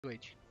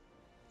Wait.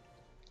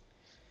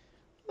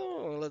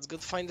 Oh, let's go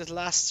find the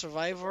last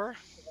survivor.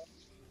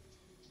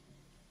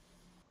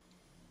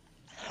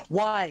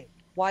 Why?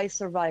 Why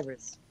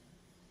survivors?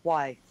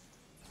 Why?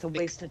 It's a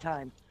Bec waste of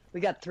time.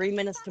 We got 3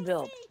 minutes to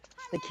build.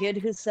 The kid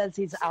who says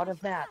he's out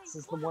of mats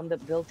is the one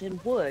that built in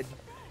wood,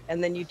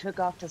 and then you took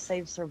off to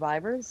save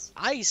survivors?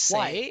 I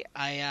Why? say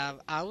I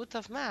am out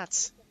of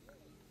mats.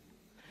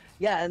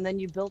 Yeah, and then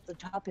you built the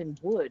top in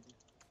wood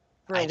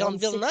for a I don't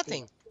build 160.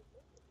 nothing.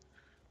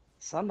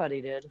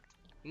 Somebody did.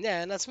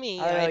 Yeah, that's me.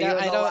 I don't know, you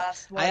were I the don't,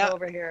 last I one have,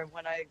 over here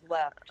when I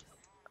left.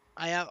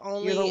 I have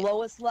You're the only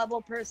lowest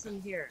level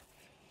person here.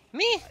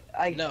 me.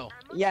 I, No,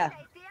 yeah,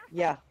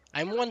 yeah.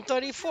 I'm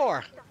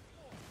 134.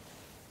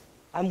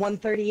 I'm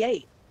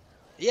 138.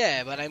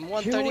 Yeah, but I'm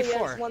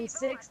Julia's 134.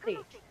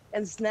 160.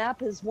 And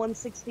Snap is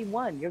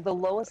 161. You're the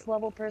lowest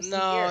level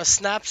person No, here.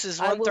 Snaps is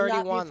I will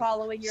not be 131.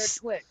 following your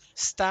Twitch.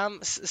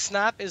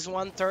 Snap is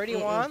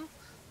Mm-mm. 131.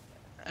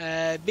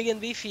 Big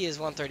and Beefy is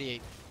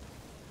 138.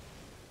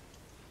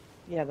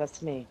 Yeah,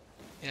 that's me.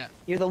 Yeah.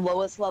 You're the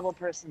lowest level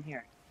person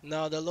here.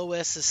 No, the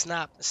lowest is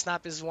Snap.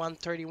 Snap is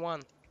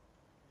 131.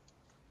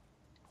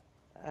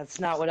 That's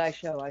not what I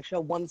show. I show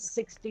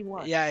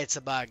 161. Yeah, it's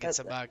a bug. It's That,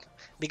 a bug.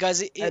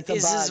 Because it that's a is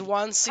bug.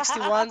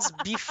 161s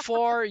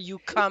before you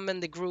come in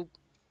the group.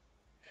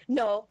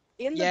 No,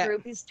 in the Yeah,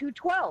 group he's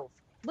 212.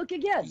 Look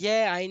again.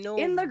 yeah, I know,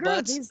 In the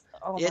group but he's.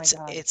 Oh my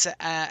God. it's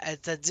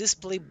a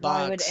display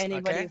Why would box,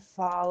 anybody okay?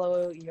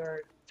 follow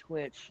your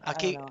Twitch?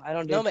 I don't Okay, know. I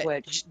don't do no, man,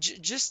 Twitch.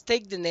 just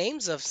take the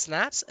names of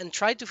snaps and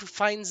try to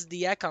find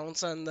the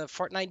accounts on the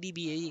Fortnite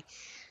DBA.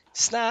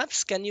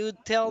 Snaps, can you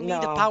tell me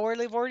the No, power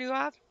level you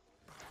have?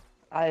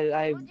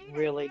 I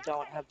really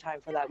don't have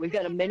time for that. We've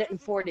got 1 minute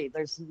and 40.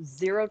 There's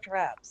zero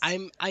traps,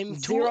 I'm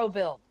too. zero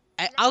build.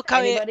 I'll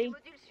come. Anybody?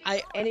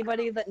 I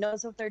Anybody that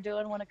knows what they're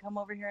doing want to come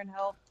over here and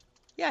help?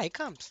 Yeah, it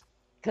comes.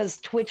 Because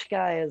Twitch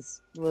guy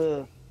is.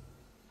 Ugh.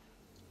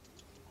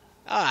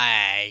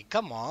 Aye,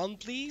 come on,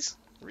 please,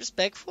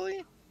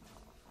 respectfully.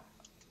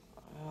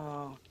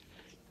 Oh,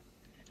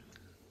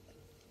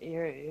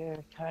 you're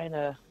kind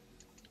of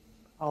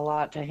a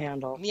lot to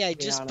handle, Me, I to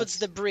be just puts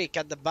the honest. brick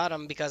at the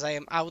bottom because I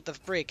am out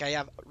of brick. I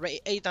have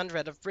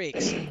 800 of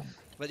bricks.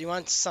 But you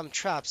want some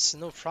traps,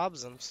 no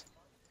problems.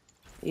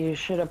 You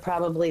should have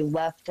probably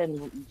left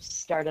and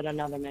started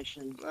another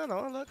mission, No,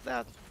 no, look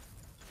that.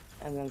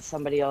 and then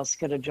somebody else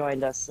could have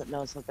joined us that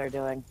knows what they're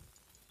doing.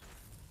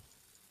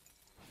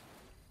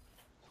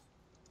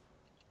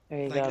 There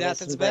you Like go. that,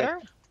 There's it's some brick. better?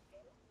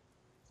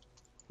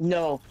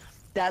 No,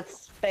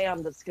 that's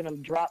spam that's gonna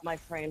drop my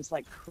frames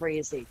like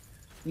crazy.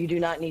 You do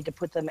not need to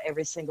put them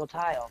every single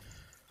tile.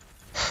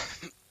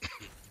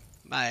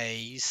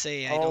 You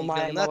say I Oh don't my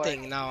build lord.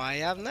 nothing. No, I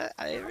have not.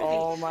 I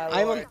really. Oh my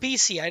I'm on lord.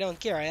 PC. I don't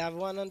care. I have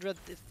 100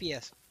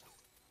 FPS.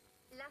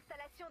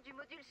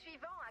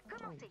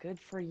 Oh, good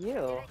for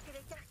you.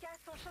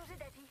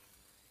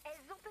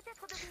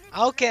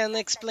 How can I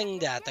explain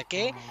that?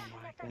 Okay. Oh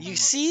my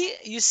goodness.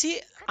 You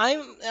see,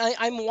 I'm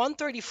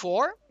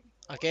 134.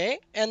 Okay,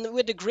 and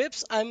with the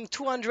grips, I'm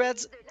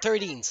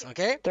 213s.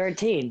 Okay.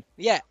 13.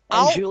 Yeah.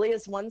 And I'll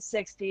Julia's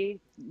 160,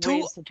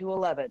 two raised to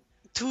 211.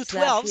 two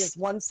Snappy 12s, is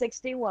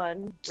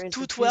 161, raised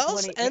two to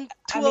 12s, 220. and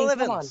I two mean,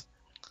 come on. 11s.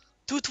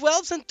 Two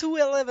 12s and two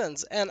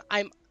 11s, and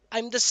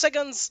I'm the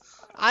second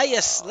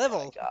highest Oh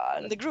my level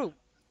in god. the group.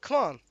 Come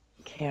on.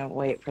 Can't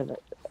wait for the.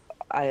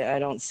 I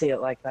don't see it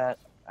like that.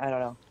 I don't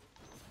know.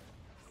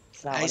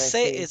 It's not I what I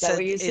say see. Is that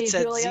what you see, it's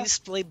a Julia?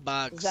 display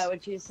Is that box.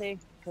 what you see?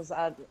 Because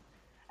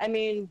I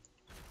mean,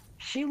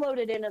 she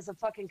loaded in as a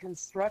fucking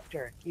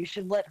constructor. You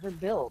should let her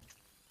build.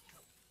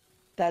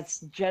 That's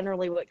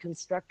generally what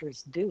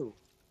constructors do.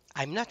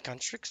 I'm not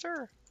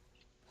constructor.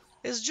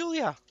 It's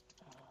Julia,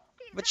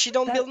 but she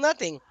don't That, build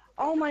nothing.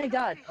 oh my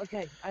god.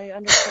 Okay, I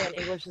understand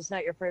English is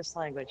not your first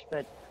language,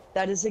 but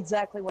that is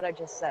exactly what I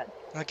just said.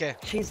 Okay,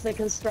 She's the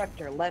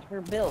constructor. Let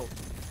her build.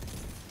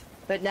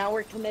 But now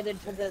we're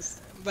committed to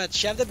this but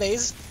she have the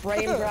base.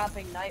 frame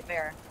dropping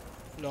nightmare.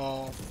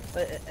 No,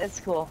 But it's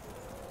cool.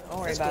 Don't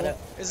worry it's about cool. it.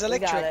 It's We electric.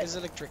 got it. It's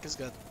electric. It's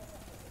good.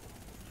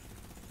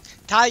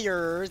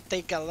 Tire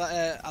take a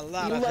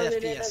lot You of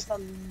loaded in FPS. as a.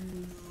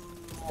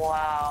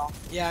 Wow.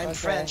 Yeah, I'm Okay.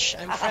 French.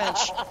 I'm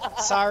French.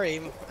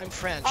 Sorry, I'm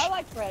French. I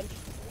like French.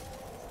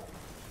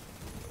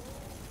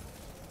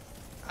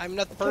 I'm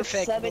not I took perfect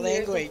 7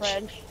 years of language.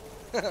 French.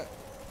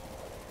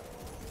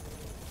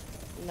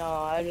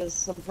 No, I'm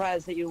just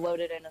surprised that you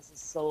loaded in as a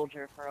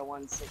soldier for a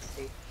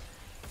 160.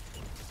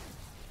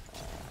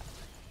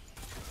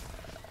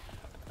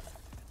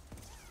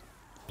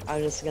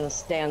 I'm just gonna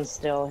stand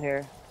still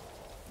here,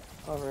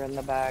 over in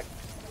the back.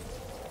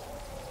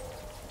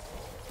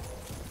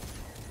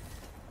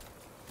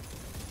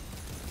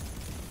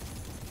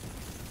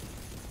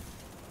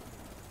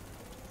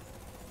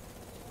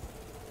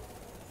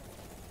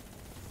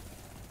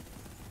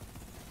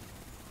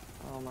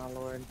 Oh my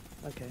lord.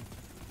 Okay.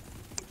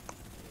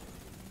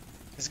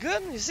 It's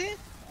good. You see?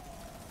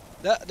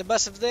 The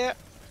bus up there.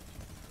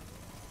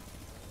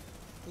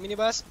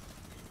 Minibus.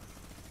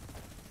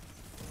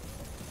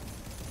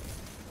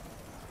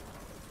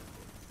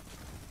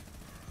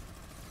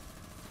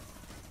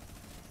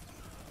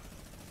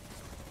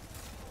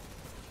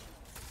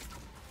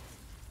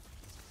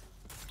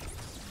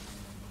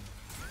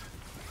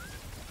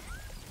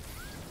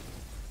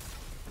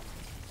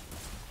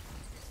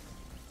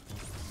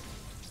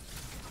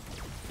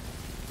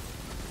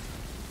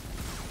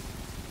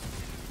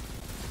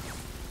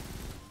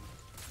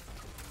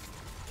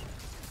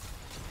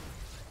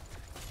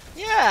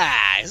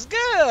 Yeah, it's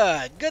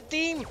good. Good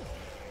team.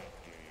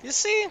 You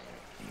see?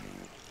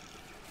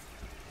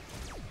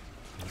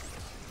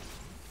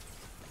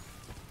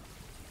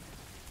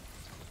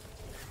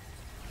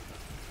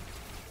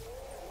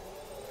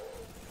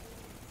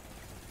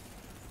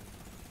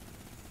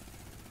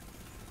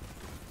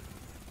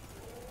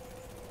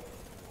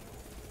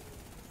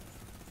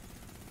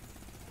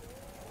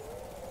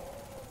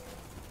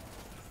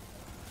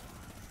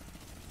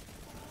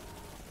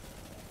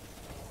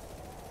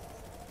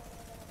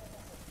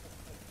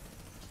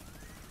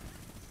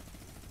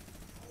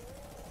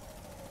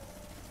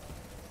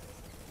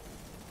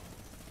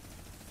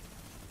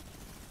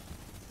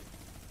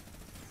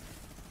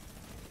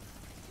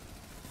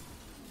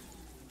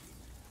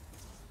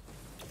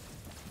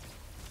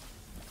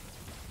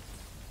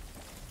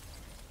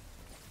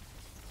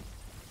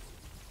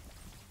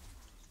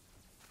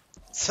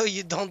 So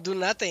you don't do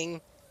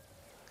nothing.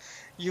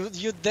 You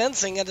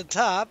dancing at the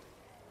top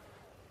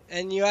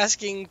and you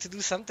asking to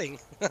do something.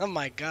 Oh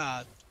my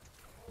god.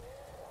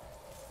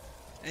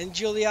 And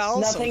Julia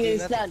also Nothing do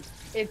is nothing. done.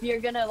 If you're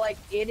gonna like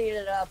idiot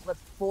it up with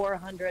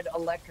 400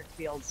 electric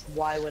fields,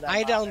 why would I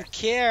I bother? don't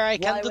care. I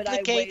can Why would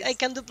I duplicate. I waste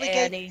can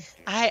duplicate. any?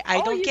 I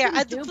Oh, don't you care. can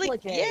I duplicate.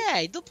 duplicate. Yeah,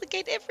 I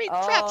duplicate every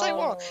traps I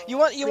want. Oh, You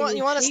so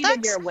you want a cheated stacks?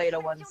 your way to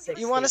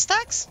You want a 160.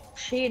 stacks?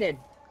 Cheated.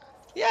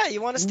 Yeah,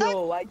 you want a stack?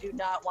 No, I do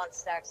not want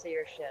stacks of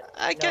your shit.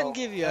 I can No,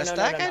 give you no, a no,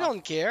 no, no, stack. I no.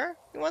 don't care.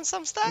 You want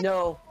some stack?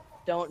 No,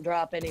 don't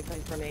drop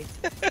anything for me.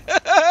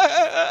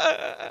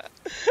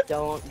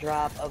 Don't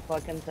drop a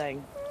fucking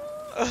thing.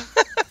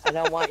 I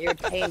don't want your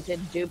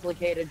tainted,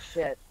 duplicated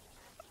shit.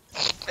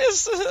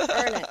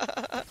 Earn it.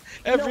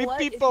 You know Every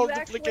what? If people you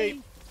duplicate.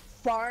 actually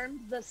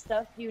farmed the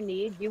stuff you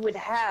need, you would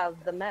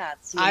have the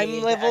mats you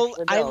I'm need to level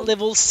actually I'm build.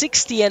 level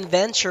 60 in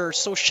venture,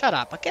 so shut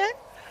up, okay?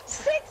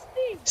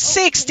 60! Oh,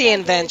 60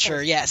 in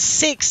venture, congratulations. yes,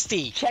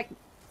 60.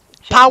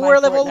 Check my Power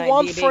level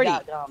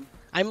 140. FortniteDB.com.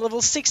 I'm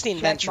level 60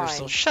 in Check venture,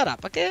 so mine. shut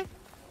up, okay?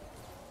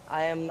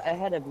 I am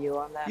ahead of you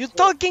on that You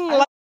too. talking